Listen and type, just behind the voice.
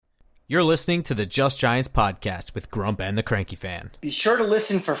You're listening to the Just Giants podcast with Grump and the Cranky Fan. Be sure to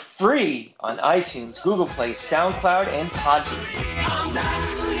listen for free on iTunes, Google Play, SoundCloud, and Podbean.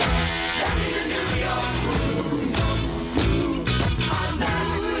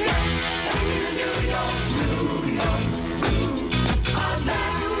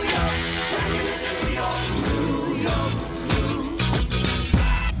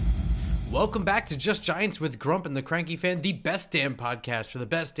 Welcome back to Just Giants with Grump and the Cranky Fan, the best damn podcast for the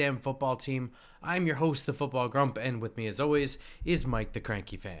best damn football team. I'm your host, the Football Grump, and with me as always is Mike the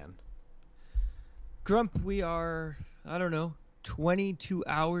Cranky Fan. Grump, we are, 22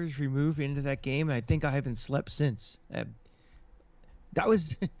 hours removed into that game. I think I haven't slept since.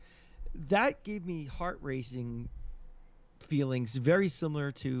 That gave me heart-racing feelings, very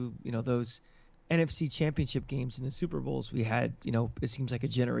similar to, those NFC Championship games and the Super Bowls we had, it seems like a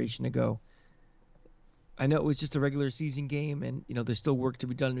generation ago. I know it was just a regular season game and, there's still work to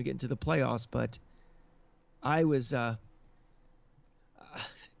be done to get into the playoffs, but I was, that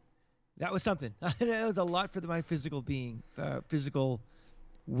was something. That was a lot for my physical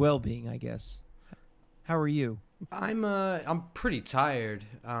well-being, I guess. How are you? I'm pretty tired.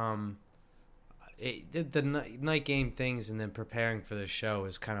 The night game things and then preparing for the show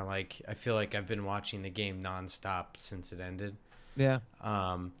is kind of like, I feel like I've been watching the game nonstop since it ended. Yeah.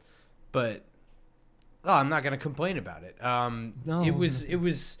 But I'm not going to complain about it. No. It was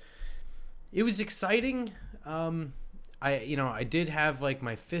exciting. I did have like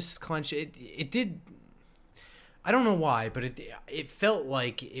my fists clenched. It did. I don't know why, but it felt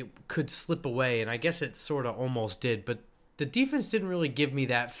like it could slip away, and I guess it sort of almost did, but the defense didn't really give me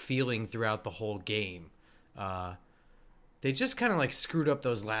that feeling throughout the whole game. They just kind of like screwed up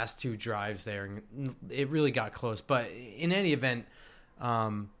those last two drives there, and it really got close. But in any event,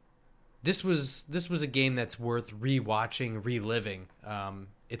 this was a game that's worth rewatching, reliving.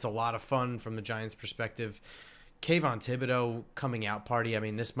 It's a lot of fun from the Giants' perspective. Kayvon Thibodeau coming out party. I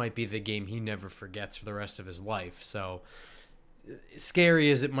mean, this might be the game he never forgets for the rest of his life. So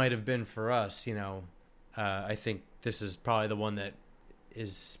scary as it might have been for us, I think this is probably the one that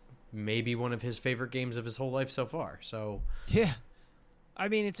is maybe one of his favorite games of his whole life so far. So yeah, I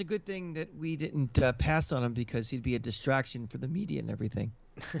mean, it's a good thing that we didn't pass on him because he'd be a distraction for the media and everything.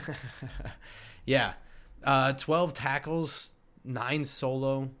 Yeah. 12 tackles, 9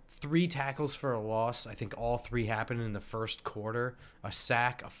 solo, 3 tackles for a loss. I think all 3 happened in the first quarter. A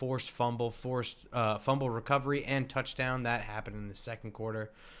sack, a forced fumble recovery, and touchdown. That happened in the second quarter.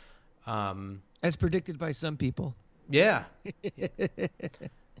 As predicted by some people. Yeah.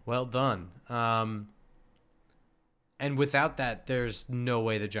 Well done. And without that, there's no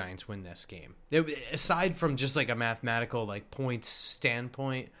way the Giants win this game. Aside from just like a mathematical like points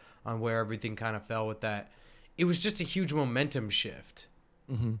standpoint on where everything kind of fell with that, it was just a huge momentum shift.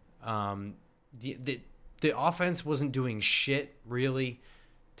 Mm-hmm. The offense wasn't doing shit really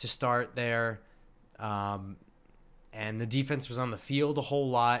to start there. And the defense was on the field a whole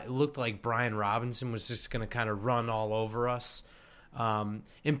lot. It looked like Brian Robinson was just going to kind of run all over us.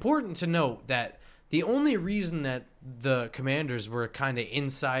 Important to note that the only reason that the Commanders were kind of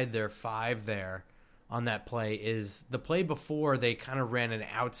inside their 5 there on that play is the play before they kind of ran an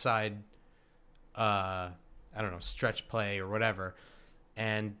outside, stretch play or whatever.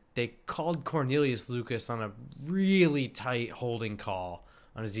 And they called Cornelius Lucas on a really tight holding call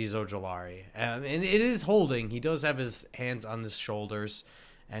on Azeez Ojulari. And it is holding. He does have his hands on his shoulders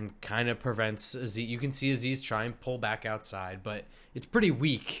and kind of prevents Azeez. You can see Azeez try and pull back outside, but it's pretty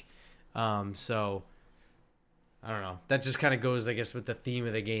weak. So, I don't know. That just kind of goes, I guess, with the theme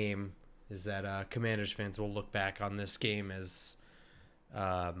of the game, is that Commanders fans will look back on this game as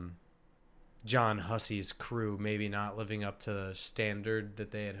John Hussey's crew maybe not living up to the standard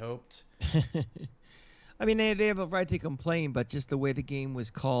that they had hoped. I mean, they have a right to complain, but just the way the game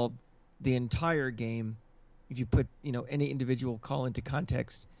was called, the entire game, if you put, any individual call into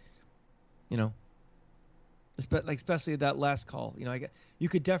context, especially that last call, you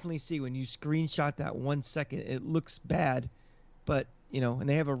could definitely see when you screenshot that 1 second, it looks bad, but, and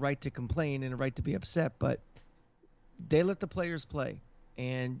they have a right to complain and a right to be upset, but they let the players play.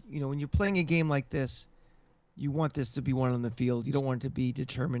 And, when you're playing a game like this, you want this to be won on the field. You don't want it to be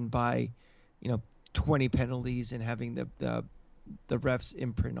determined by, 20 penalties and having the refs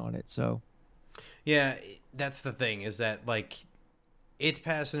imprint on it. So, yeah, that's the thing, is that like it's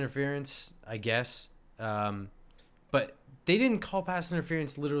pass interference, I guess, but they didn't call pass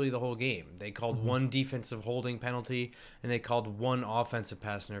interference literally the whole game. They called one defensive holding penalty and they called one offensive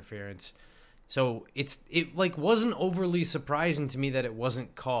pass interference. So it wasn't overly surprising to me that it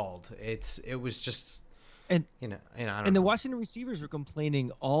wasn't called. It was just And I don't and the know. Washington receivers were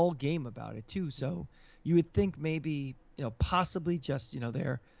complaining all game about it too. So you would think maybe possibly just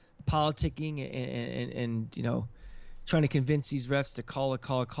they're politicking and trying to convince these refs to call a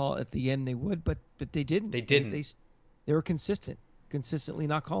call at the end. They would, but they didn't. They didn't. They were consistently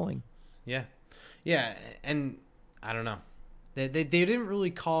not calling. Yeah, yeah, and I don't know. They didn't really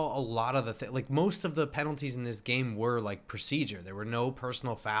call a lot of the like most of the penalties in this game were like procedure. There were no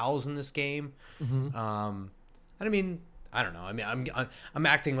personal fouls in this game. Mm-hmm. I mean, I don't know. I mean, I'm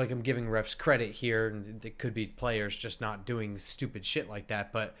acting like I'm giving refs credit here, and it could be players just not doing stupid shit like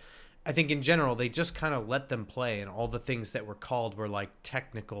that. But I think in general they just kind of let them play, and all the things that were called were like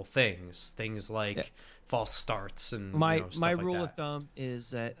technical things like false starts and stuff my like rule that. of thumb is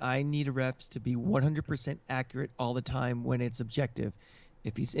that I need refs to be 100% accurate all the time when it's objective.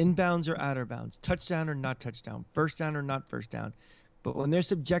 If he's inbounds or out of bounds, touchdown or not touchdown, first down or not first down. But when they're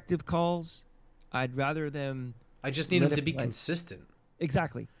subjective calls, I'd rather them. I just need them to be consistent.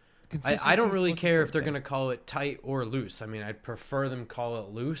 Exactly. I don't really care if they're going to call it tight or loose. I mean, I'd prefer them call it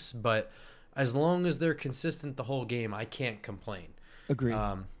loose, but as long as they're consistent the whole game, I can't complain. Agreed.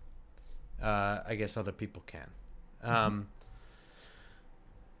 I guess other people can.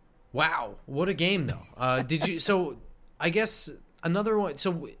 Wow, what a game though. Did you? So I guess another one.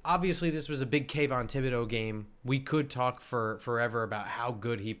 So obviously this was a big Kayvon Thibodeau game. We could talk for forever about how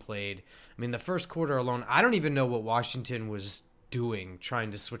good he played. I mean, the first quarter alone, I don't even know what Washington was doing, trying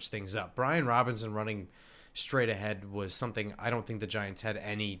to switch things up. Brian Robinson running straight ahead was something I don't think the Giants had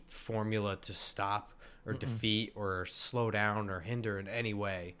any formula to stop or defeat or slow down or hinder in any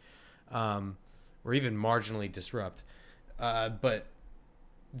way. Or even marginally disrupt. But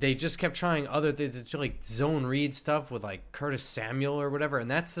they just kept trying other things, like zone read stuff with like Curtis Samuel or whatever.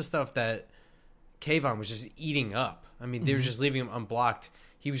 And that's the stuff that Kayvon was just eating up. I mean, they were just leaving him unblocked.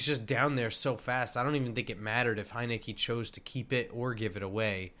 He was just down there so fast. I don't even think it mattered if Heinicke chose to keep it or give it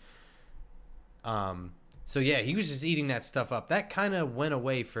away. So yeah, he was just eating that stuff up. That kind of went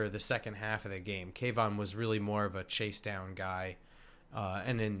away for the second half of the game. Kayvon was really more of a chase down guy.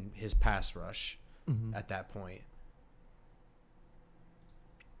 And in his pass rush at that point.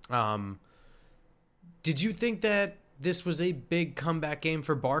 Did you think that this was a big comeback game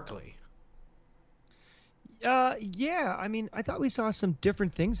for Barkley? Yeah. I mean, I thought we saw some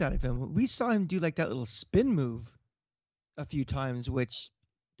different things out of him. We saw him do like that little spin move a few times, which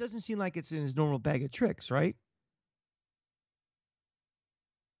doesn't seem like it's in his normal bag of tricks, right?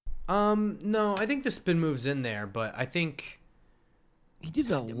 No, I think the spin move's in there, but I think he did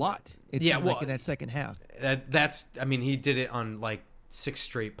it a lot. It seemed like in that second half. I mean, he did it on like 6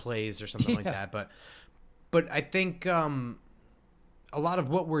 straight plays or something like that. But I think a lot of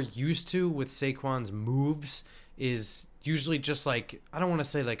what we're used to with Saquon's moves is usually just like, I don't want to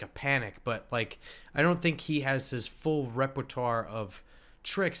say like a panic, but like I don't think he has his full repertoire of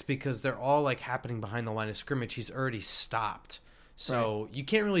tricks because they're all like happening behind the line of scrimmage. He's already stopped. So you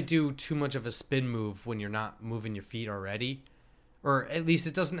can't really do too much of a spin move when you're not moving your feet already. Or at least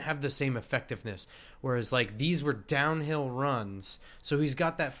it doesn't have the same effectiveness. Whereas, like, these were downhill runs. So he's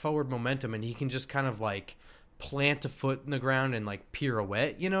got that forward momentum, and he can just kind of, like, plant a foot in the ground and, like,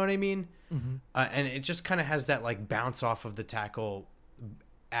 pirouette. You know what I mean? Mm-hmm. And it just kind of has that, like, bounce off of the tackle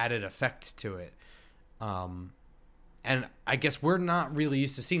added effect to it. And I guess we're not really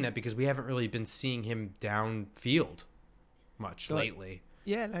used to seeing that because we haven't really been seeing him downfield much lately.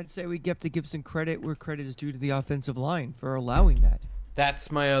 Yeah, and I'd say we have to give some credit where credit is due to the offensive line for allowing that.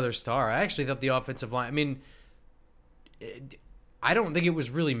 That's my other star. I actually thought the offensive line, I mean, I don't think it was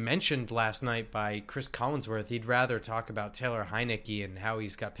really mentioned last night by Chris Collinsworth. He'd rather talk about Taylor Heinicke and how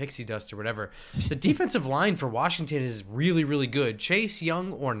he's got pixie dust or whatever. The defensive line for Washington is really, really good. Chase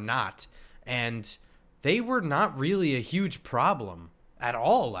Young or not. And they were not really a huge problem at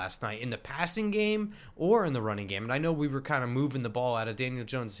all last night in the passing game or in the running game. And I know we were kind of moving the ball out of Daniel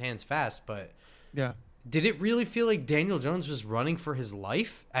Jones' hands fast, but yeah, did it really feel like Daniel Jones was running for his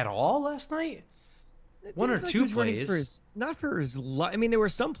life at all last night? One or two plays. Not for his life. I mean, there were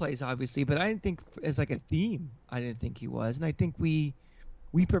some plays, obviously, but I didn't think as like a theme, I didn't think he was. And I think we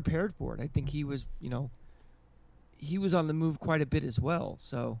prepared for it. I think he was, he was on the move quite a bit as well.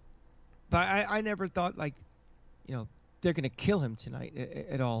 So, but I never thought like, they're going to kill him tonight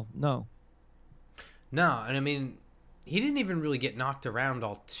at all. No. No, and I mean, he didn't even really get knocked around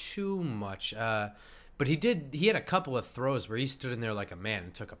all too much. But he had a couple of throws where he stood in there like a man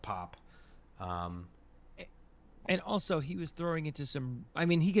and took a pop. And also, he was throwing into some... I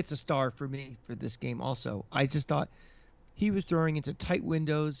mean, he gets a star for me for this game also. I just thought he was throwing into tight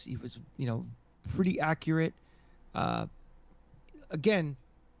windows. He was, pretty accurate. Again,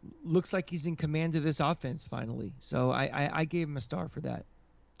 looks like he's in command of this offense finally. So I gave him a star for that.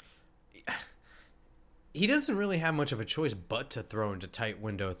 He doesn't really have much of a choice but to throw into tight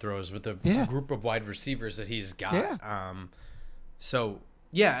window throws with the group of wide receivers that he's got. Yeah. So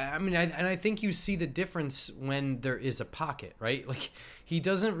yeah, I mean, I think you see the difference when there is a pocket, right? Like, he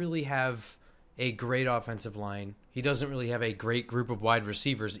doesn't really have a great offensive line. He doesn't really have a great group of wide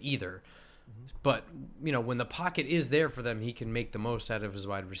receivers either. But, you know, when the pocket is there for them, he can make the most out of his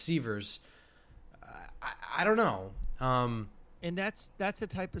wide receivers. I don't know. And that's the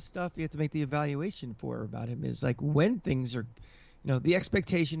type of stuff you have to make the evaluation for about him, is like when things are, you know, the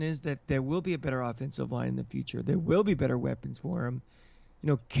expectation is that there will be a better offensive line in the future. There will be better weapons for him. You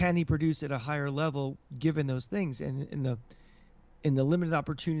know, can he produce at a higher level given those things? And in the limited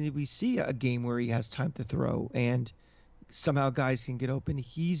opportunity we see a game where he has time to throw and somehow guys can get open,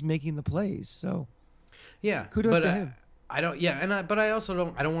 he's making the plays. So yeah, kudos to him. But I also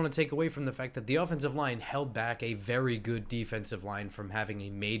don't want to take away from the fact that the offensive line held back a very good defensive line from having a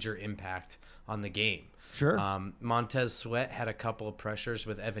major impact on the game. Sure. Montez Sweat had a couple of pressures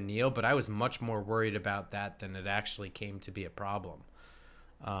with Evan Neal, but I was much more worried about that than it actually came to be a problem.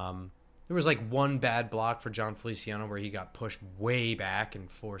 There was like one bad block for John Feliciano where he got pushed way back and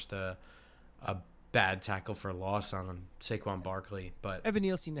forced a bad tackle for loss on Saquon Barkley. But Evan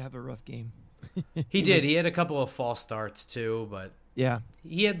Neal seemed to have a rough game. He did. He had a couple of false starts too, but yeah,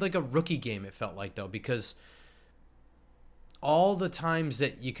 he had like a rookie game, it felt like, though, because all the times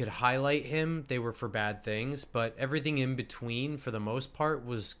that you could highlight him, they were for bad things, but everything in between, for the most part,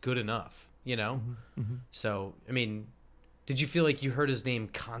 was good enough, you know? Mm-hmm. So, I mean, did you feel like you heard his name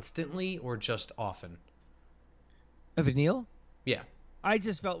constantly or just often? Evan Neal? Yeah. I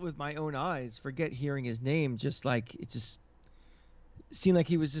just felt with my own eyes, forget hearing his name, just like it just seemed like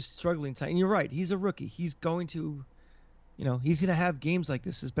he was just struggling. And you're right, he's a rookie. He's going to, you know, he's going to have games like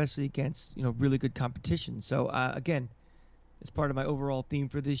this, especially against, you know, really good competition. So, again, it's part of my overall theme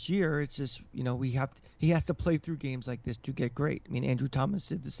for this year. It's just, you know, he has to play through games like this to get great. I mean, Andrew Thomas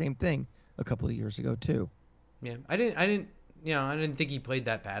did the same thing a couple of years ago too. Yeah, I didn't think he played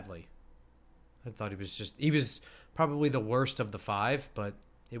that badly. I thought he was probably the worst of the five, but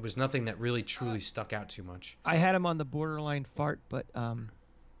it was nothing that really truly stuck out too much. I had him on the borderline fart, but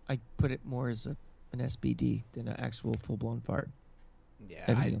I put it more as an SBD than an actual full-blown fart. Yeah,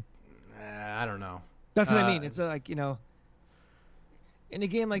 I don't know. That's what I mean. It's like, you know, in a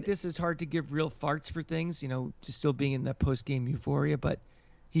game like this, it's hard to give real farts for things, you know, just still being in that post-game euphoria, but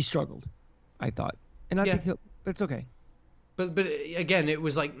he struggled, I thought. And I think that's okay. But again, it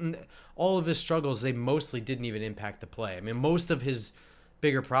was like all of his struggles, they mostly didn't even impact the play. I mean, most of his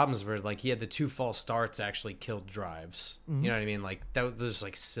bigger problems were like he had the 2 false starts actually killed drives. Mm-hmm. You know what I mean? Like those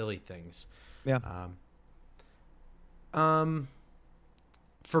like silly things. Yeah.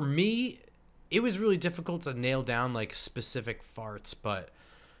 For me, it was really difficult to nail down like specific farts, but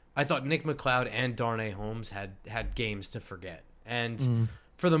I thought Nick McLeod and Darnay Holmes had games to forget. And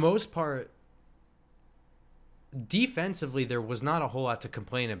for the most part, defensively, there was not a whole lot to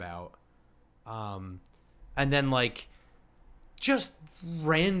complain about. And then, like, just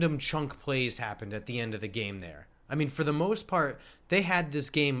random chunk plays happened at the end of the game there. I mean, for the most part, they had this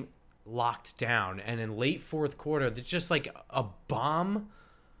game locked down. And in late fourth quarter, there's just, like, a bomb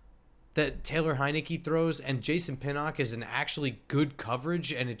that Taylor Heineke throws, and Jason Pinnock is in actually good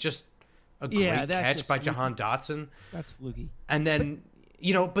coverage, and it just a great catch by Jahan Dotson. That's fluky. And then...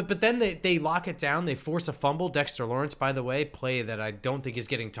 You know, but then they lock it down. They force a fumble. Dexter Lawrence, by the way, play that I don't think is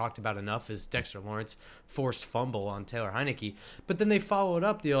getting talked about enough is Dexter Lawrence forced fumble on Taylor Heineke. But then they follow it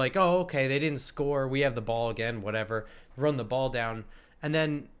up. They're like, oh, okay, they didn't score. We have the ball again, whatever. Run the ball down. And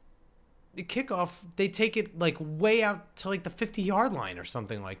then the kickoff, they take it like way out to like the 50-yard line or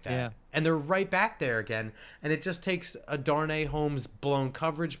something like that. Yeah. And they're right back there again. And it just takes a Darnay Holmes blown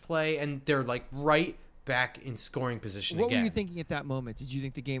coverage play, and they're like right back in scoring position again. What were you thinking at that moment? Did you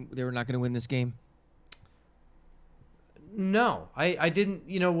think they were not going to win this game? No, I didn't.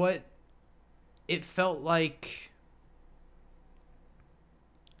 You know what? It felt like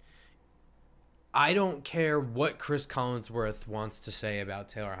I don't care what Chris Collinsworth wants to say about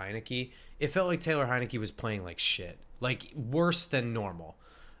Taylor Heineke. It felt like Taylor Heineke was playing like shit, like worse than normal.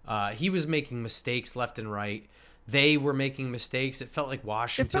 He was making mistakes left and right. They were making mistakes. It felt like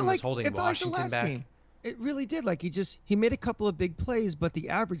Washington was holding Washington back. Game. It really did. Like he made a couple of big plays, but the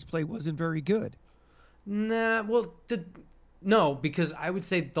average play wasn't very good. Nah, well, no, because I would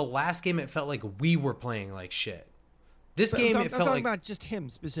say the last game it felt like we were playing like shit. This game it felt like... I'm talking about just him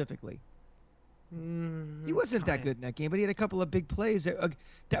specifically. He wasn't that good in that game, but he had a couple of big plays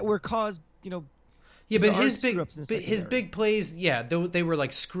that were caused, you know... Yeah, There but are his big, screw-ups in the but his secondary. big plays, yeah, they were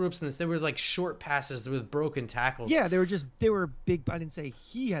like screw ups in this. They were like short passes with broken tackles. Yeah, they were big. I didn't say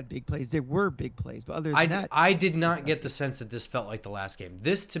he had big plays. They were big plays, but other than that, I did not get the sense that this felt like the last game.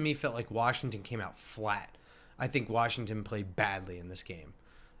 This to me felt like Washington came out flat. I think Washington played badly in this game.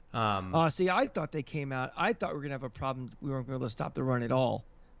 See, I thought they came out. I thought we were gonna have a problem. We weren't going to be able to stop the run at all,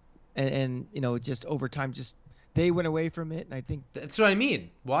 and just over time, just they went away from it. And I think That's what I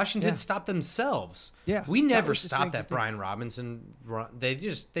mean. Washington Yeah. stopped themselves. Yeah, we that never was the stopped strangest that thing. Brian Robinson run. They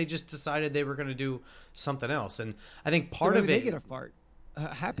just decided they were going to do something else, and I think part so of maybe it. they get a fart,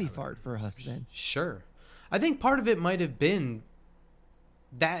 a happy fart for us then. Sure, I think part of it might have been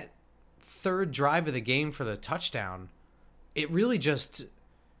that third drive of the game for the touchdown. It really just,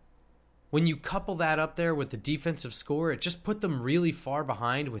 when you couple that up there with the defensive score, it just put them really far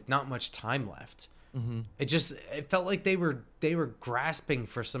behind with not much time left. Mm-hmm. It felt like they were grasping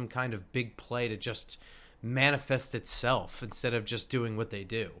for some kind of big play to just manifest itself instead of just doing what they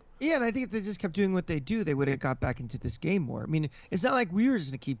do. Yeah, and I think if they just kept doing what they do, they would have got back into this game more. I mean, it's not like we were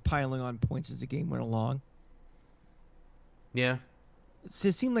just going to keep piling on points as the game went along. Yeah.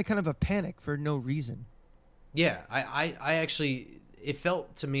 It seemed like kind of a panic for no reason. Yeah, I actually, it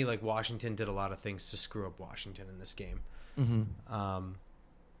felt to me like Washington did a lot of things to screw up Washington in this game. Mm-hmm.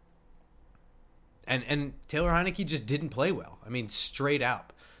 And Taylor Heineke just didn't play well. I mean, straight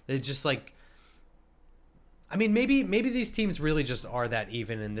up. They're just like, I mean, maybe these teams really just are that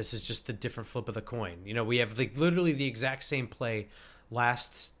even, and this is just the different flip of the coin. You know, we have like literally the exact same play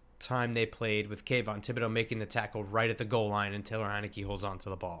last time they played with Kayvon Thibodeau making the tackle right at the goal line, and Taylor Heineke holds on to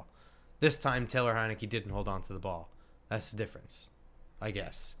the ball. This time, Taylor Heineke didn't hold on to the ball. That's the difference, I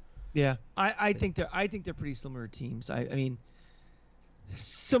guess. Yeah, I think they're pretty similar teams. I mean,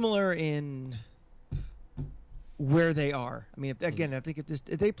 similar in where they are. I mean, I think if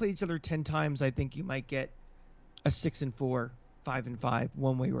they play each other 10 times, I think you might get a 6-4, 5-5,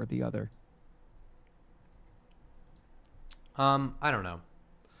 one way or the other. I don't know.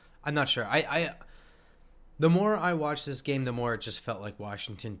 I'm not sure. The more I watched this game, the more it just felt like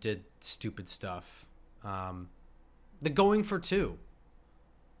Washington did stupid stuff. The going for two.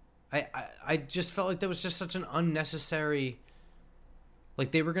 I just felt like that was just such an unnecessary.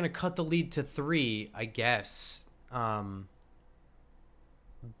 Like they were going to cut the lead to 3, I guess. I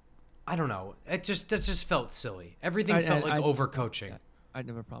don't know. That just felt silly. Everything felt like overcoaching. I'd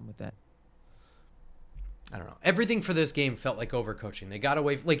have a problem with that. I don't know. Everything for this game felt like overcoaching. They got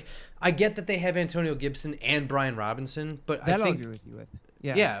away. Like I get that they have Antonio Gibson and Brian Robinson, but That I I'll think agree with you with.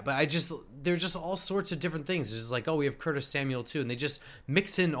 Yeah. yeah, but they're just all sorts of different things. It's just like, oh, we have Curtis Samuel too, and they just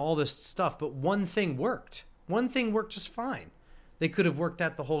mix in all this stuff. But one thing worked. One thing worked just fine. They could have worked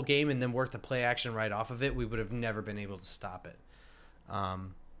that the whole game and then worked the play action right off of it. We would have never been able to stop it.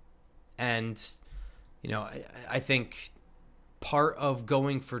 And I think part of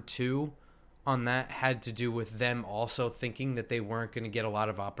going for 2 on that had to do with them also thinking that they weren't going to get a lot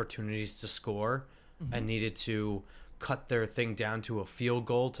of opportunities to score and needed to cut their thing down to a field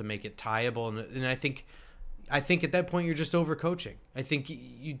goal to make it tieable. And I think at that point you're just overcoaching. I think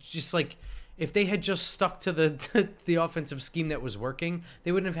you just like, if they had just stuck to the offensive scheme that was working,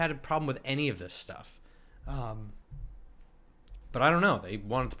 they wouldn't have had a problem with any of this stuff. But I don't know. They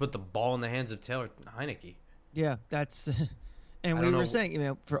wanted to put the ball in the hands of Taylor Heineke. Yeah, that's and I we don't were know.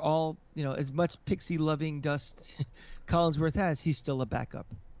 saying, for all, as much pixie loving dust Collinsworth has, he's still a backup.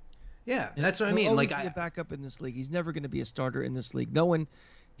 Yeah, that's what I He'll mean. always Like be a backup in this league. He's never going to be a starter in this league. No one,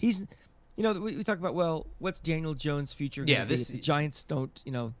 we talk about, well, what's Daniel Jones' future going to be? If the Giants don't,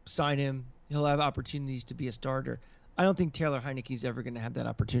 sign him, he'll have opportunities to be a starter. I don't think Taylor Heineke's ever going to have that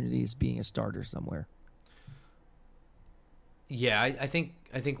opportunity as being a starter somewhere. Yeah, I think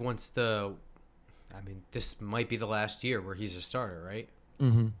once this might be the last year where he's a starter, right?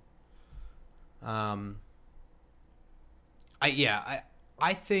 Mm-hmm.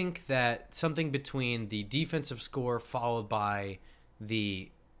 I think that something between the defensive score followed by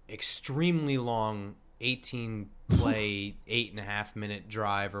the extremely long 18-play, 8.5-minute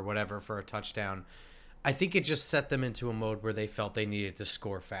drive or whatever for a touchdown, I think it just set them into a mode where they felt they needed to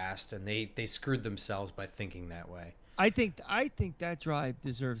score fast, and they screwed themselves by thinking that way. I think that drive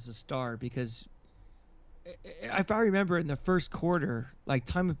deserves a star because if I remember in the first quarter, like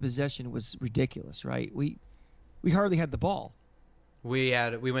time of possession was ridiculous, right? We hardly had the ball. We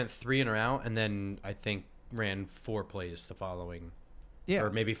went 3 in a row, and then I think ran 4 plays the following,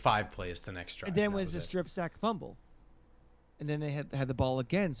 or maybe 5 plays the next drive. And then was a strip sack fumble, and then they had the ball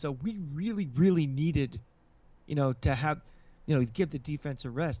again. So we really, really needed, to have, give the defense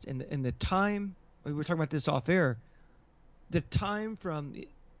a rest. And the time we were talking about this off air, the time from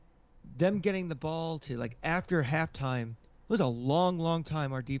them getting the ball to like after halftime, it was a long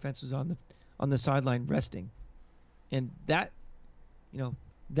time our defense was on the sideline resting, and that,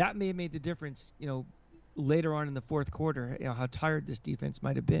 that may have made the difference. Later on in the fourth quarter, how tired this defense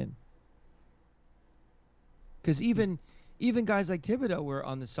might have been. Because even guys like Thibodeau were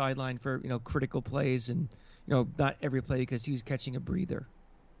on the sideline for critical plays, and not every play because he was catching a breather.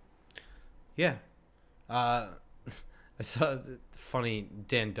 Yeah, I saw funny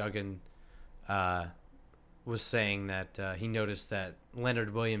Dan Duggan was saying that he noticed that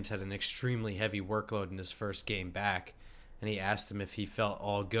Leonard Williams had an extremely heavy workload in his first game back, and he asked him if he felt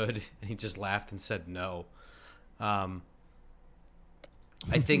all good, and he just laughed and said no. I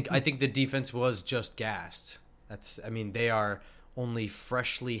think the defense was just gassed. They are only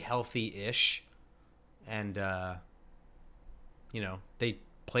freshly healthy-ish, and they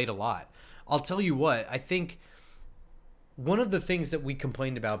played a lot. I'll tell you what, I think one of the things that we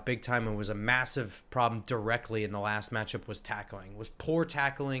complained about big time and was a massive problem directly in the last matchup was tackling. Was poor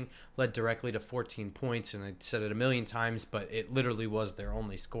tackling led directly to 14 points, and I said it a million times, but it literally was their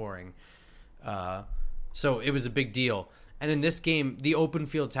only scoring. So it was a big deal. And in this game, the open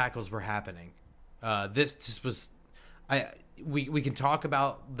field tackles were happening. This was... We can talk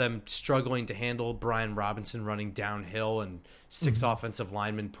about them struggling to handle Brian Robinson running downhill and six offensive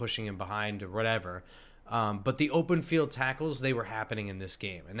linemen pushing him behind or whatever. But the open field tackles, they were happening in this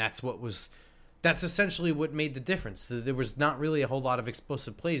game. And that's essentially what made the difference. There was not really a whole lot of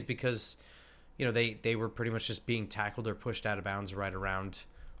explosive plays because, they were pretty much just being tackled or pushed out of bounds right around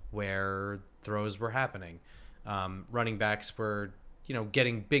where throws were happening. Running backs were,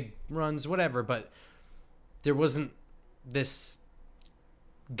 getting big runs, whatever, but there wasn't this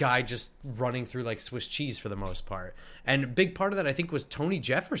guy just running through like Swiss cheese for the most part. And a big part of that, I think, was Tony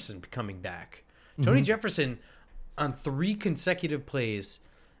Jefferson coming back. Tony Jefferson, on 3 consecutive plays,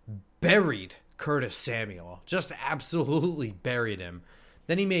 buried Curtis Samuel. Just absolutely buried him.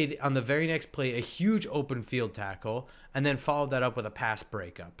 Then he made, on the very next play, a huge open field tackle, and then followed that up with a pass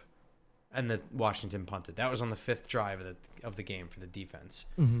breakup. And the Washington punted. That was on the 5th drive of the game for the defense.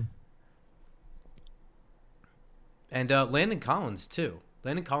 Mm-hmm. And Landon Collins, too.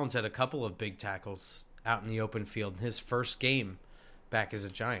 Landon Collins had a couple of big tackles out in the open field in his first game back as a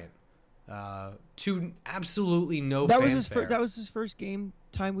Giant. To absolutely no fanfare. That was his first game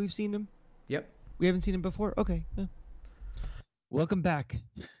time we've seen him? Yep. We haven't seen him before? Okay. Yeah. Welcome back.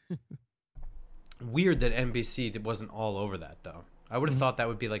 Weird that NBC wasn't all over that, though. I would have thought that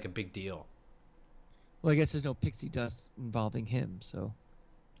would be like a big deal. Well, I guess there's no pixie dust involving him, so.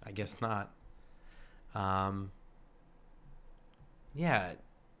 I guess not. Yeah.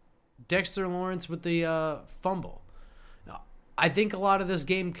 Dexter Lawrence with the fumble. I think a lot of this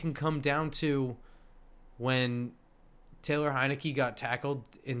game can come down to when Taylor Heineke got tackled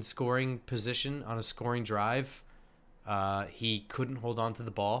in scoring position on a scoring drive. He couldn't hold on to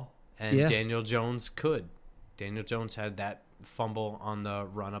the ball, and Daniel Jones could. Daniel Jones had that fumble on the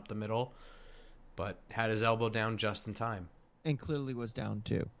run up the middle, but had his elbow down just in time. And clearly was down,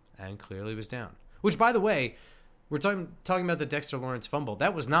 too. Which, by the way, we're talking about the Dexter Lawrence fumble.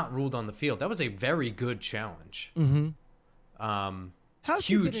 That was not ruled on the field. That was a very good challenge. Mm-hmm. How's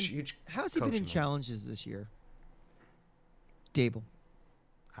he been in challenges this year? Dable.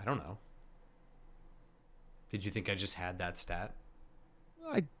 I don't know. Did you think I just had that stat?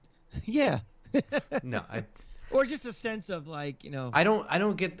 Yeah. No, or just a sense of like, I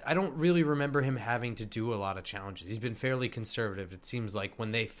don't really remember him having to do a lot of challenges. He's been fairly conservative. It seems like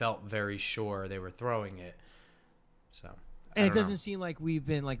when they felt very sure they were throwing it. So. And it doesn't seem like we've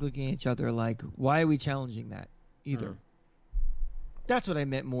been like looking at each other like, why are we challenging that either? That's what I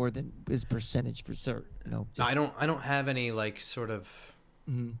meant more than his percentage for certain. I don't have any like sort of.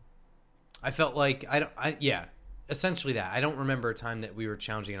 Mm-hmm. I felt like essentially that. I don't remember a time that we were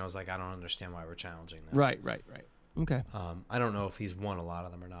challenging and I was like, I don't understand why we're challenging this. Right. Okay. I don't know if he's won a lot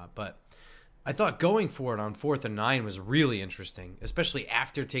of them or not, but I thought going for it on 4th and 9 was really interesting, especially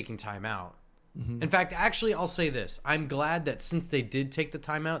after taking time out. Mm-hmm. In fact, actually, I'll say this. I'm glad that since they did take the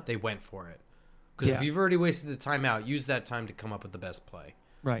timeout, they went for it. Because if you've already wasted the timeout, use that time to come up with the best play.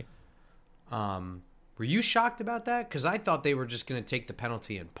 Right. Were you shocked about that? Because I thought they were just going to take the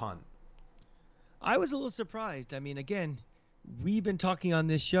penalty and punt. I was a little surprised. I mean, again, we've been talking on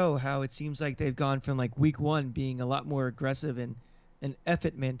this show how it seems like they've gone from like week 1 being a lot more aggressive and an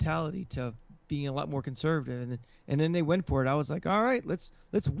effort mentality to being a lot more conservative, and then they went for it. I was like, all right, let's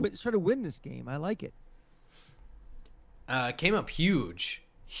try to win this game. I like it. Came up huge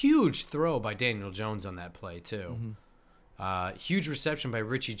throw by Daniel Jones on that play too. Mm-hmm. Huge reception by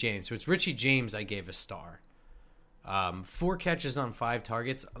Richie James. So it's Richie James I gave a star. 4 catches on 5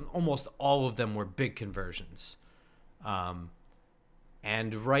 targets. Almost all of them were big conversions.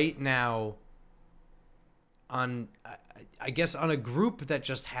 And right now, I guess on a group that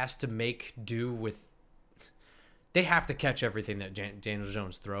just has to make do with, they have to catch everything that Daniel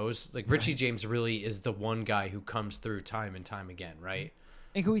Jones throws. Like Richie James really is the one guy who comes through time and time again, right?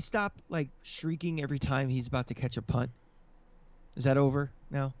 And can we stop like shrieking every time he's about to catch a punt? Is that over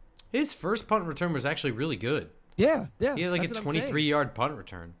now? His first punt return was actually really good. Yeah. He had like a 23-yard punt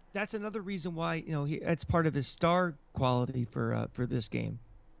return. That's another reason why that's part of his star quality for this game.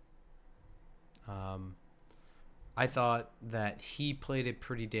 I thought that he played a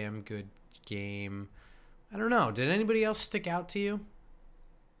pretty damn good game. I don't know. Did anybody else stick out to you?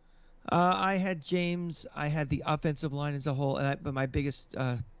 I had James. I had the offensive line as a whole, but my biggest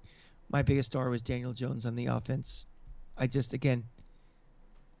star was Daniel Jones on the offense.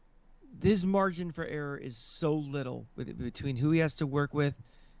 His margin for error is so little between who he has to work with,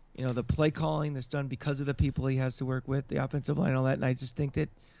 the play calling that's done because of the people he has to work with, the offensive line, all that. And I just think that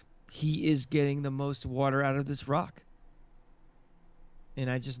he is getting the most water out of this rock.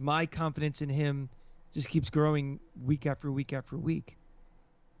 And my confidence in him just keeps growing week after week after week.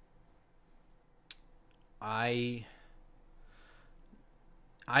 I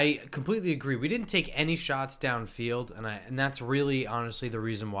completely agree. We didn't take any shots downfield, and that's really honestly the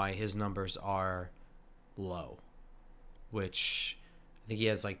reason why his numbers are low. Which I think he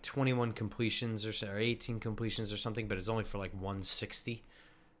has like 21 completions or 18 completions or something, but it's only for like 160,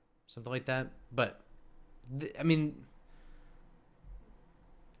 something like that. But I mean,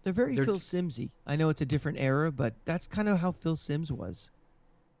 they're Phil Simsy. I know it's a different era, but that's kind of how Phil Simms was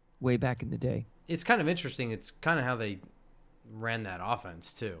way back in the day. It's kind of interesting. It's kind of how they ran that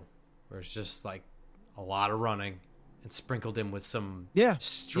offense too, where it's just like a lot of running and sprinkled in with some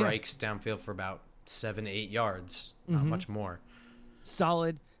strikes downfield for about 7 to 8 yards, not much more.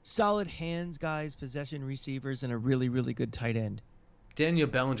 Solid hands, guys, possession receivers, and a really, really good tight end. Daniel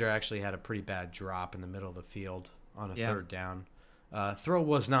Bellinger actually had a pretty bad drop in the middle of the field on a third down. Throw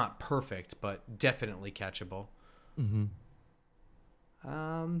was not perfect, but definitely catchable.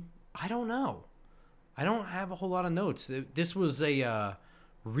 I don't know. I don't have a whole lot of notes. This was a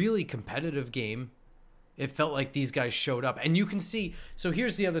really competitive game. It felt like these guys showed up. And you can see... So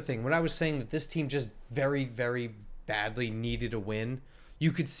here's the other thing. When I was saying that this team just very, very badly needed a win,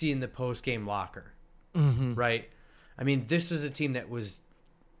 you could see in the post-game locker. Right? I mean, this is a team that was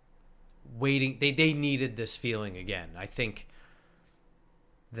waiting. They needed this feeling again. I think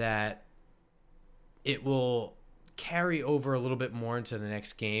that it will carry over a little bit more into the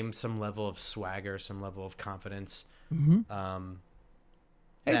next game, some level of swagger, some level of confidence.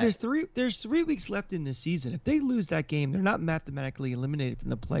 There's 3 weeks left in this season. If they lose that game, they're not mathematically eliminated from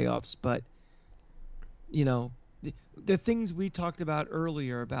the playoffs, but the things we talked about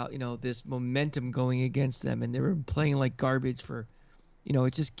earlier about this momentum going against them, and they were playing like garbage for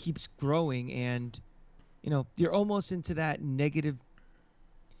it just keeps growing, and you're almost into that negative.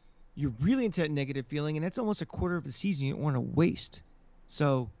 You're really into that negative feeling, and that's almost a quarter of the season you don't want to waste.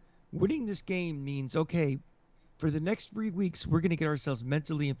 So winning this game means, okay, for the next 3 weeks, we're going to get ourselves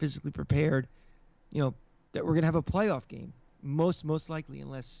mentally and physically prepared, that we're going to have a playoff game, most likely,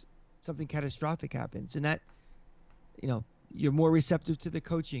 unless something catastrophic happens. And that, you're more receptive to the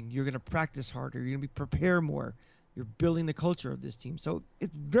coaching. You're going to practice harder. You're going to prepare more. You're building the culture of this team. So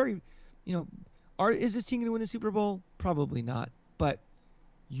it's very, is this team going to win the Super Bowl? Probably not. But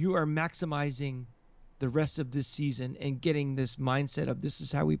you are maximizing the rest of this season and getting this mindset of this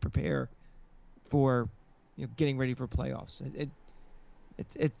is how we prepare for getting ready for playoffs.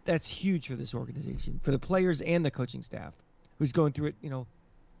 That's huge for this organization, for the players and the coaching staff, who's going through it. A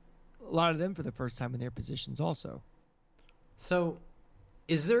lot of them for the first time in their positions also. So,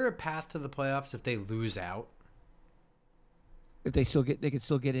 is there a path to the playoffs if they lose out? If they could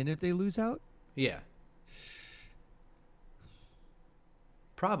still get in if they lose out? Yeah.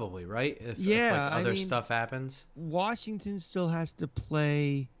 Probably, right? If other stuff happens. Washington still has to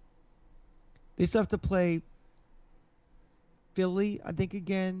play. They still have to play Philly, I think,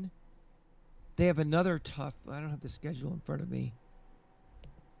 again. They have another tough. I don't have the schedule in front of me.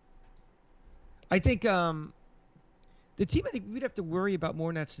 I think the team I think we'd have to worry about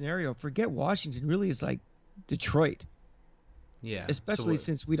more in that scenario, forget Washington, really is like Detroit. Yeah. Especially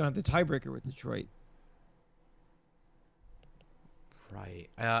since we don't have the tiebreaker with Detroit. Right.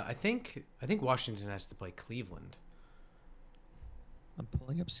 I think Washington has to play Cleveland. I'm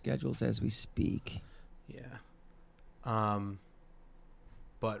pulling up schedules as we speak. Yeah.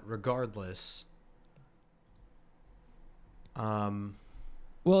 But regardless,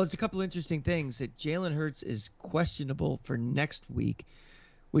 Well, it's a couple interesting things that Jalen Hurts is questionable for next week,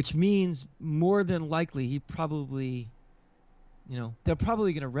 which means more than likely he probably, they're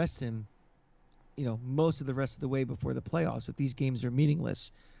probably going to rest him, most of the rest of the way before the playoffs if these games are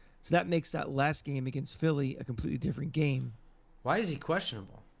meaningless. So that makes that last game against Philly a completely different game. Why is he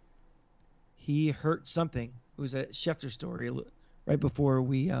questionable? He hurt something. It was a Schefter story right before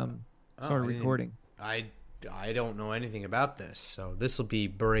we started recording. I don't know anything about this, so this will be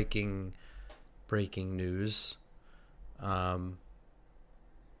breaking news. Jalen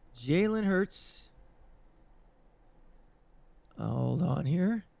Hurts. Hold on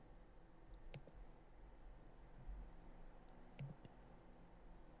here.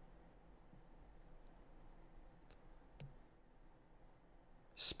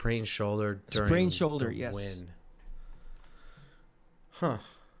 Sprained shoulder during the yes. win. Huh.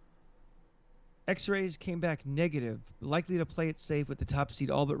 X-rays came back negative, likely to play it safe with the top seed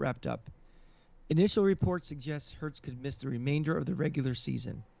all but wrapped up. Initial reports suggest Hurts could miss the remainder of the regular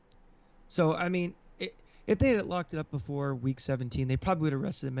season. So, I mean, if they had locked it up before Week 17, they probably would have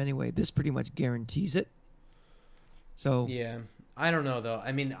rested him anyway. This pretty much guarantees it. So yeah, I don't know though.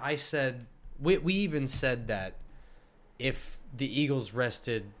 I mean, I said we even said that if the Eagles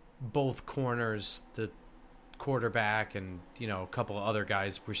rested both corners, the quarterback and a couple of other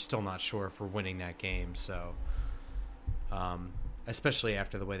guys, we're still not sure if we're winning that game. So, especially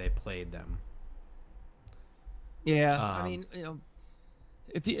after the way they played them. Yeah, I mean,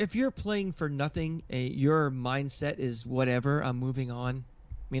 if you're playing for nothing, your mindset is whatever. I'm moving on.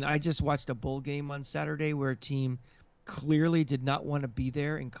 I mean, I just watched a bowl game on Saturday where a team clearly did not want to be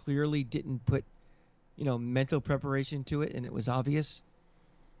there and clearly didn't put, mental preparation to it, and it was obvious.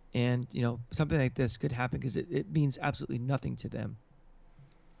 And, something like this could happen because it means absolutely nothing to them.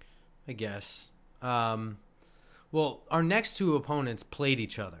 I guess. Well, our next two opponents played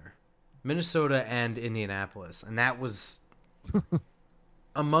each other, Minnesota and Indianapolis, and that was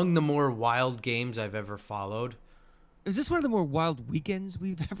among the more wild games I've ever followed. Is this one of the more wild weekends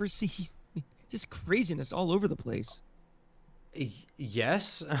we've ever seen? Just craziness all over the place.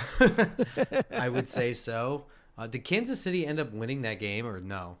 Yes, I would say so. Did Kansas City end up winning that game or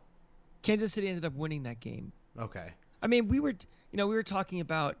no? Kansas City ended up winning that game. Okay. I mean, we were talking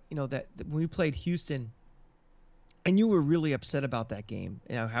about, that when we played Houston, and you were really upset about that game.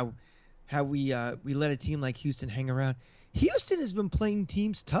 How we let a team like Houston hang around. Houston has been playing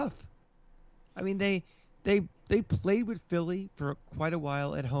teams tough. I mean, they played with Philly for quite a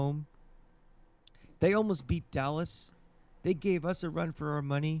while at home. They almost beat Dallas. They gave us a run for our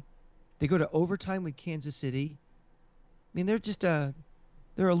money. They go to overtime with Kansas City. I mean, they're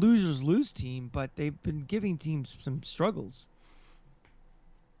a losers lose team, but they've been giving teams some struggles.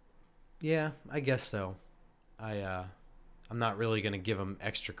 Yeah, I guess so. I'm not really going to give them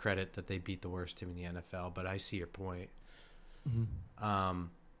extra credit that they beat the worst team in the NFL, but I see your point. Mm-hmm.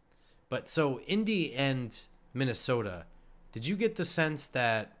 But so Indy and Minnesota, did you get the sense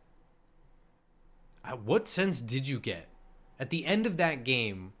that? What sense did you get at the end of that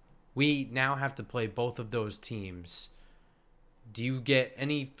game? We now have to play both of those teams. Do you get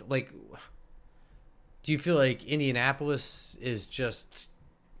any, do you feel like Indianapolis is just,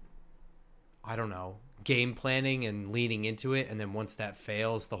 I don't know, game planning and leaning into it, and then once that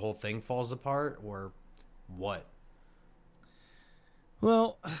fails, the whole thing falls apart, or what?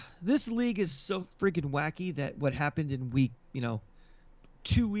 Well, this league is so freaking wacky that what happened in week,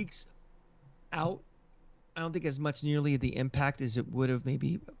 2 weeks out, I don't think as much nearly the impact as it would have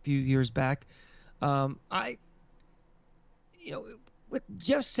maybe a few years back. With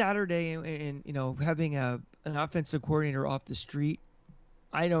Jeff Saturday and having an offensive coordinator off the street,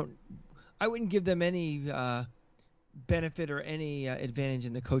 I wouldn't give them any benefit or any advantage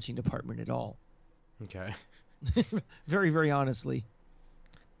in the coaching department at all. Okay. Very, very honestly.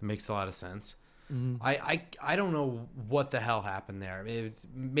 It makes a lot of sense. Mm-hmm. I don't know what the hell happened there. I mean,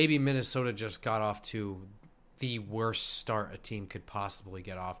 maybe Minnesota just got off to the worst start a team could possibly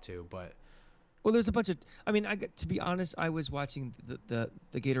get off to, but well, there's a bunch of. I mean, to be honest, I was watching the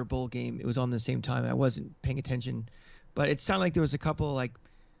Gator Bowl game. It was on the same time. I wasn't paying attention, but it sounded like there was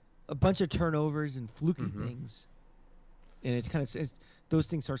a bunch of turnovers and fluky things, and those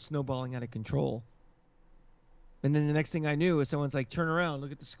things start snowballing out of control. And then the next thing I knew is someone's like, "Turn around,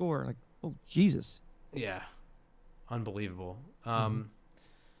 look at the score!" Like, oh Jesus! Yeah, unbelievable.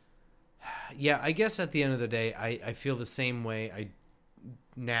 Yeah, I guess at the end of the day, I feel the same way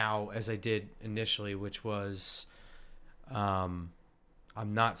now as I did initially, which was I'm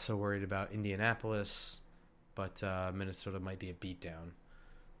not so worried about Indianapolis, but Minnesota might be a beatdown.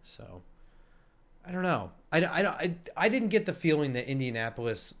 So I don't know. I didn't get the feeling that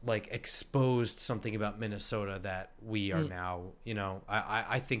Indianapolis like exposed something about Minnesota that we are now. You know,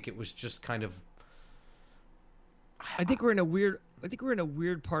 I think it was just kind of. I think we're in a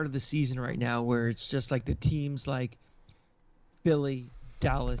weird part of the season right now where it's just like the teams like Philly,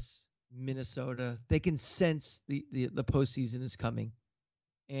 Dallas, Minnesota, they can sense the postseason is coming.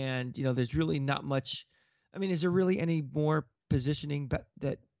 And, you know, there's really not much. I mean, is there really any more positioning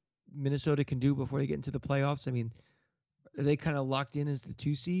that Minnesota can do before they get into the playoffs? I mean, are they kind of locked in as the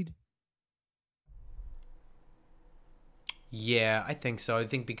 2 seed? Yeah, I think so. I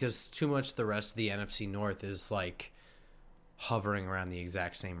think because too much of the rest of the NFC North is like hovering around the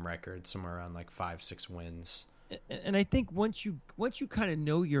exact same record, somewhere around like 5-6 wins. And I think once you kind of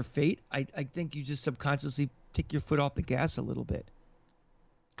know your fate, I think you just subconsciously take your foot off the gas a little bit.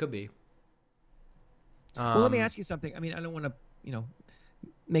 Could be. Well, let me ask you something. I mean, I don't want to, you know,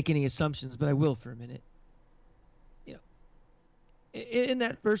 make any assumptions, but I will for a minute. You know, in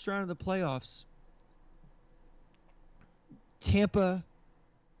that first round of the playoffs, Tampa,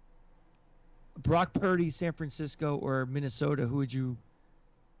 Brock Purdy, San Francisco, or Minnesota, who would you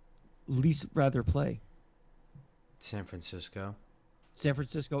least rather play? San Francisco. San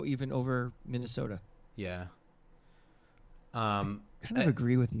Francisco even over Minnesota. Yeah. Kind of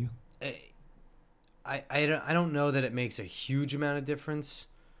agree with you. I don't know that it makes a huge amount of difference,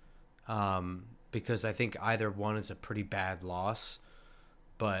 because I think either one is a pretty bad loss,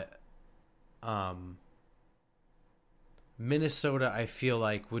 but Minnesota I feel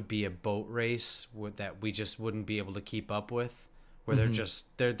like would be a boat race that we just wouldn't be able to keep up with, where they're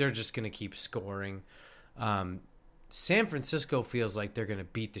just going to keep scoring. San Francisco feels like they're going to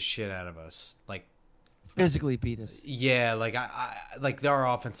beat the shit out of us, like physically beat us. Yeah, like I like our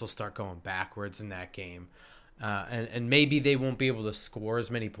offense will start going backwards in that game, and maybe they won't be able to score as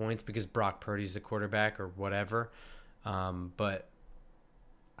many points because Brock Purdy's the quarterback or whatever. But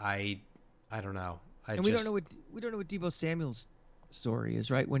I don't know. We don't know what Deebo Samuel's story is,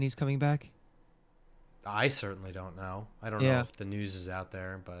 right? When he's coming back. I certainly don't know. I don't know if the news is out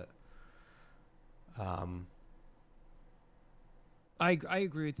there, but I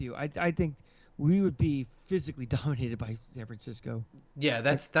agree with you. I think we would be physically dominated by San Francisco. Yeah,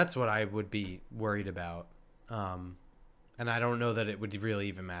 that's what I would be worried about. And I don't know that it would really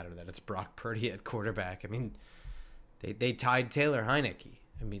even matter that it's Brock Purdy at quarterback. I mean, they tied Taylor Heineke.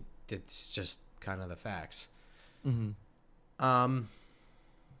 I mean, it's just kind of the facts. Mm-hmm.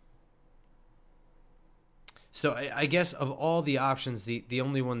 So I guess of all the options, the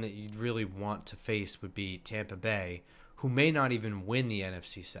only one that you'd really want to face would be Tampa Bay, who may not even win the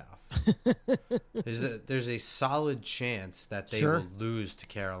NFC South. There's a solid chance that they will lose to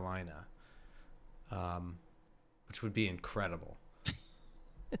Carolina, which would be incredible.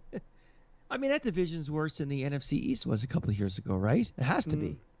 I mean, that division's worse than the NFC East was a couple of years ago, right? It has to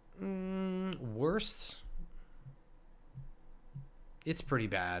be. Worst? It's pretty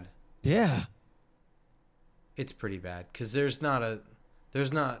bad. Yeah. It's pretty bad because there's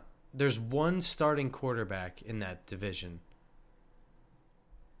one starting quarterback in that division.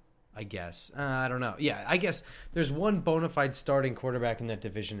 I guess. I don't know. Yeah, I guess there's one bona fide starting quarterback in that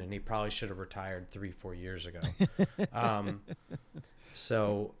division, and he probably should have retired 3-4 years ago.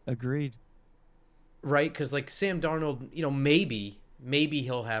 So agreed. Right, because like Sam Darnold, you know, maybe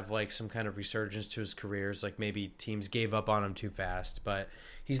he'll have like some kind of resurgence to his careers. Like maybe teams gave up on him too fast, but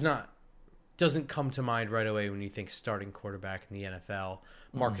he's not. Doesn't come to mind right away when you think starting quarterback in the NFL.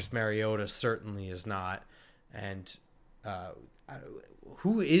 Marcus Mariota certainly is not. And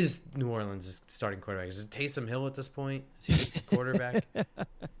who is New Orleans' starting quarterback? Is it Taysom Hill at this point? Is he just the quarterback?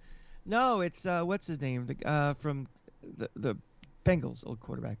 No, it's what's his name? From the Bengals, old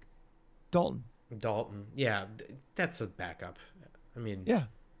quarterback, Dalton. Yeah, that's a backup. I mean, yeah,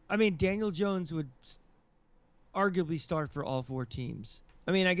 I mean Daniel Jones would arguably start for all 4 teams.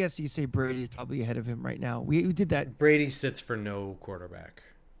 I mean, I guess you say Brady's probably ahead of him right now. We did that. Brady sits for no quarterback.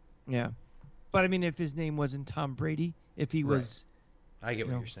 Yeah, but I mean, if his name wasn't Tom Brady, if he was, I get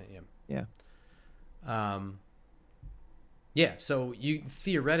what you're saying. Yeah. Yeah. So you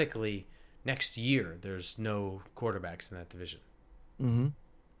theoretically next year there's no quarterbacks in that division. Mm-hmm.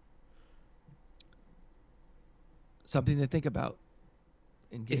 Something to think about.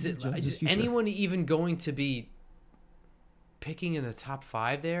 Is anyone even going to be picking in the top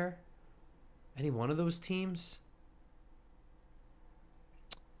 5 there? Any one of those teams?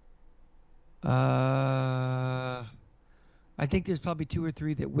 I think there's probably 2 or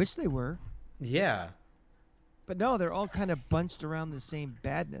 3 that wish they were. Yeah. But no, they're all kind of bunched around the same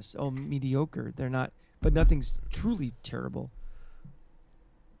badness. Oh, mediocre. They're not, but nothing's truly terrible.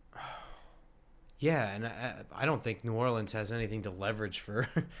 Yeah, and I don't think New Orleans has anything to leverage for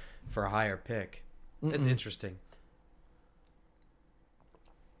for a higher pick. It's interesting.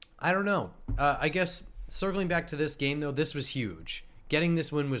 I don't know. I guess circling back to this game, though, this was huge. Getting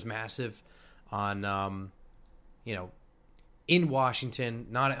this win was massive on, in Washington,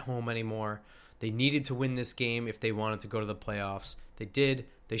 not at home anymore. They needed to win this game if they wanted to go to the playoffs. They did.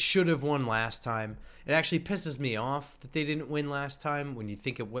 They should have won last time. It actually pisses me off that they didn't win last time when you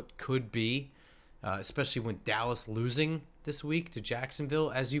think of what could be, especially when Dallas losing this week to Jacksonville,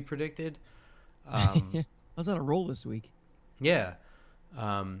 as you predicted. I was on a roll this week. Yeah.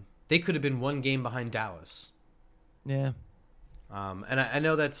 They could have been one game behind Dallas. Yeah. And I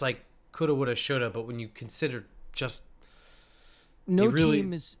know that's like coulda, woulda, shoulda, but when you consider just no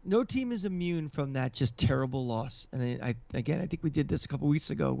team is immune from that just terrible loss. And I think we did this a couple weeks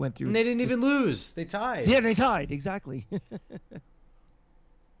ago. Went through, and they didn't even lose. They tied. Yeah, they tied exactly.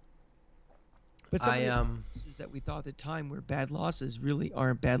 But some of the losses that we thought at the time were bad losses really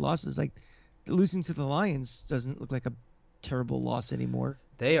aren't bad losses. Like losing to the Lions doesn't look like a terrible loss anymore.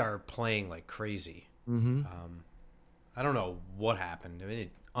 They are playing like crazy. Mm-hmm. I don't know what happened. I mean,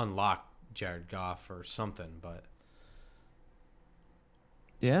 it unlocked Jared Goff or something, but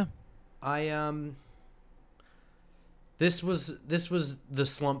yeah, this was the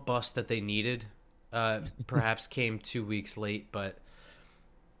slump bust that they needed. Perhaps came 2 weeks late, but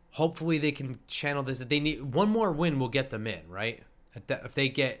hopefully they can channel this. They need one more win will get them in, right? If they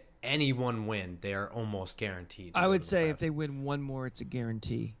get any one win, they are almost guaranteed. I would say if they win one more, it's a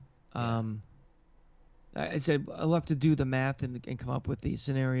guarantee. Yeah. I said I'll have to do the math and come up with the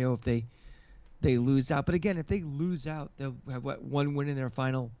scenario if they lose out. But again, if they lose out, they'll have one win in their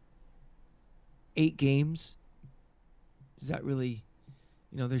final 8 games. Does that really,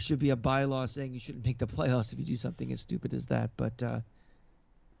 there should be a bylaw saying you shouldn't make the playoffs if you do something as stupid as that. But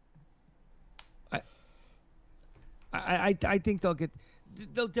I think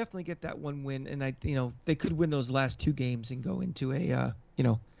they'll definitely get that one win, and they could win those last 2 games and go into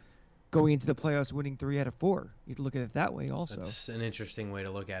going into the playoffs winning 3 out of 4. You can look at it that way also. That's an interesting way to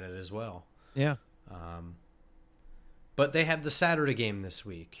look at it as well. Yeah. But they have the Saturday game this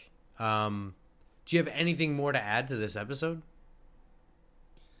week. Do you have anything more to add to this episode?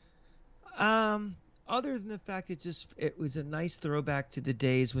 Other than the fact it was a nice throwback to the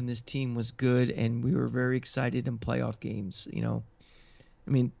days when this team was good and we were very excited in playoff games. I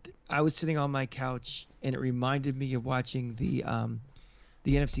mean, I was sitting on my couch and it reminded me of watching the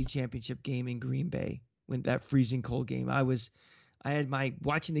NFC Championship game in Green Bay, when that freezing cold game. I had my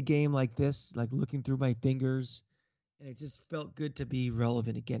watching the game like this, like looking through my fingers, and it just felt good to be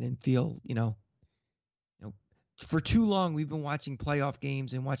relevant again and feel, for too long we've been watching playoff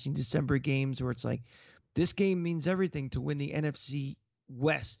games and watching December games where it's like this game means everything to win the NFC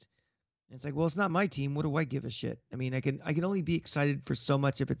West. And it's like, well, it's not my team. What do I give a shit? I mean, I can only be excited for so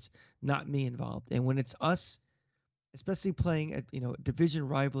much if it's not me involved. And when it's us, especially playing a division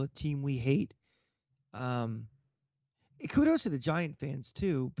rival, a team we hate. Kudos to the Giant fans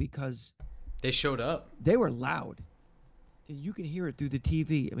too, because they showed up. They were loud. You can hear it through the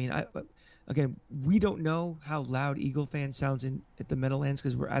TV. I mean, again, we don't know how loud Eagle fan sounds at the Meadowlands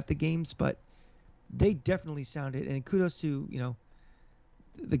because we're at the games, but they definitely sounded. And kudos to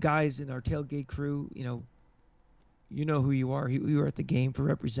the guys in our tailgate crew. You know who you are. You were at the game for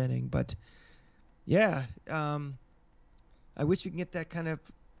representing. But yeah. I wish we can get that kind of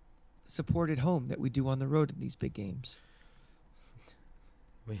support at home that we do on the road in these big games.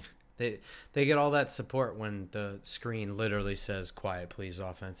 They get all that support when the screen literally says "Quiet, please,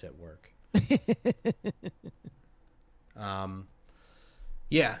 offense at work."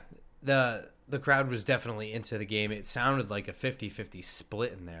 Yeah, the crowd was definitely into the game. It sounded like a 50-50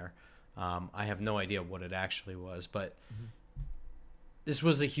 split in there. I have no idea what it actually was, but this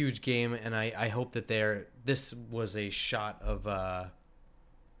was a huge game, and I hope that this was a shot of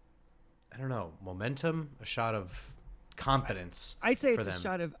momentum, a shot of confidence. I'd say it's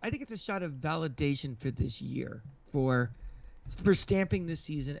I think it's a shot of validation for this year for stamping this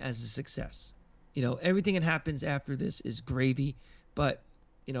season as a success. Everything that happens after this is gravy, but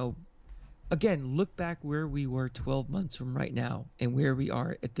again, look back where we were 12 months from right now and where we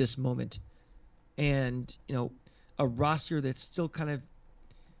are at this moment. And, a roster that's still kind of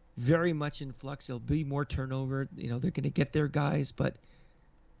very much in flux. There'll be more turnover. They're going to get their guys, but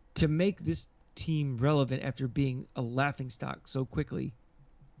to make this team relevant after being a laughingstock so quickly,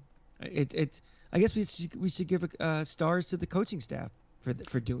 I guess we should give stars to the coaching staff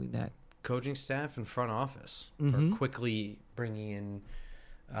for doing that. Coaching staff and front office Mm-hmm. for quickly bringing in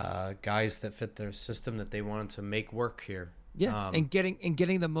guys that fit their system that they wanted to make work here. Yeah, and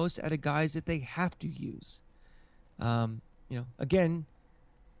getting the most out of guys that they have to use. Again,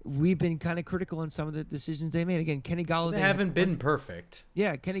 we've been kind of critical on some of the decisions they made. Again, Kenny Golladay. They haven't been perfect.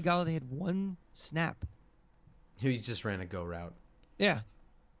 Yeah, Kenny Golladay had one snap. He just ran a go route. Yeah,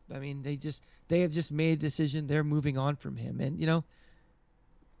 I mean they have just made a decision. They're moving on from him, and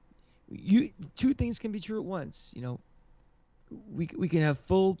two things can be true at once. We can have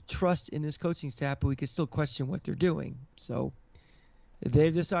full trust in this coaching staff, but we can still question what they're doing. So if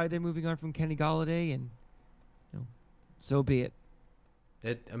they've decided they're moving on from Kenny Golladay, and so be it.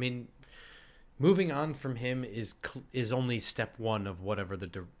 Moving on from him is only step one of whatever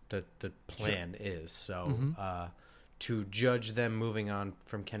the plan is. So to judge them moving on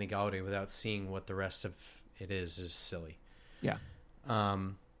from Kenny Golladay without seeing what the rest of it is silly. Yeah.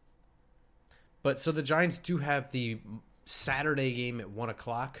 But so the Giants do have the Saturday game at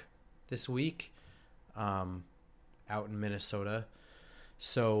 1:00 this week, out in Minnesota.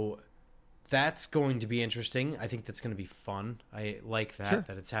 So that's going to be interesting. I think that's going to be fun. I like that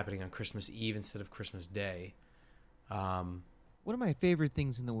it's happening on Christmas Eve instead of Christmas Day. One of my favorite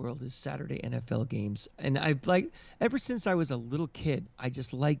things in the world is Saturday NFL games, and ever since I was a little kid, I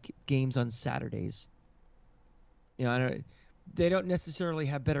just like games on Saturdays. They don't necessarily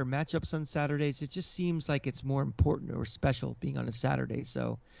have better matchups on Saturdays. It just seems like it's more important or special being on a Saturday.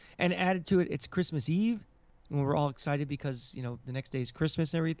 So, and added to it, it's Christmas Eve, and we're all excited because the next day is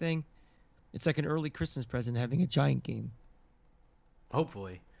Christmas and everything. It's like an early Christmas present having a Giant game.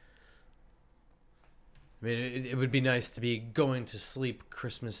 Hopefully. I mean, it would be nice to be going to sleep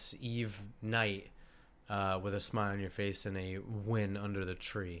Christmas Eve night with a smile on your face and a win under the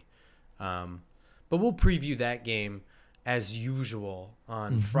tree. But we'll preview that game as usual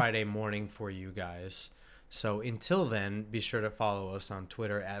on Friday morning for you guys. So until then, be sure to follow us on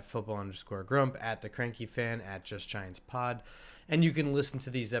Twitter at @football_grump, at the Cranky Fan, at Just Giants Pod. And you can listen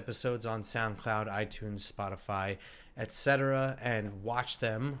to these episodes on SoundCloud, iTunes, Spotify, etc., and watch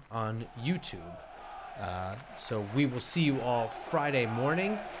them on YouTube. So we will see you all Friday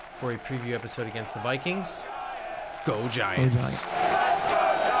morning for a preview episode against the Vikings. Go Giants! Go Giants.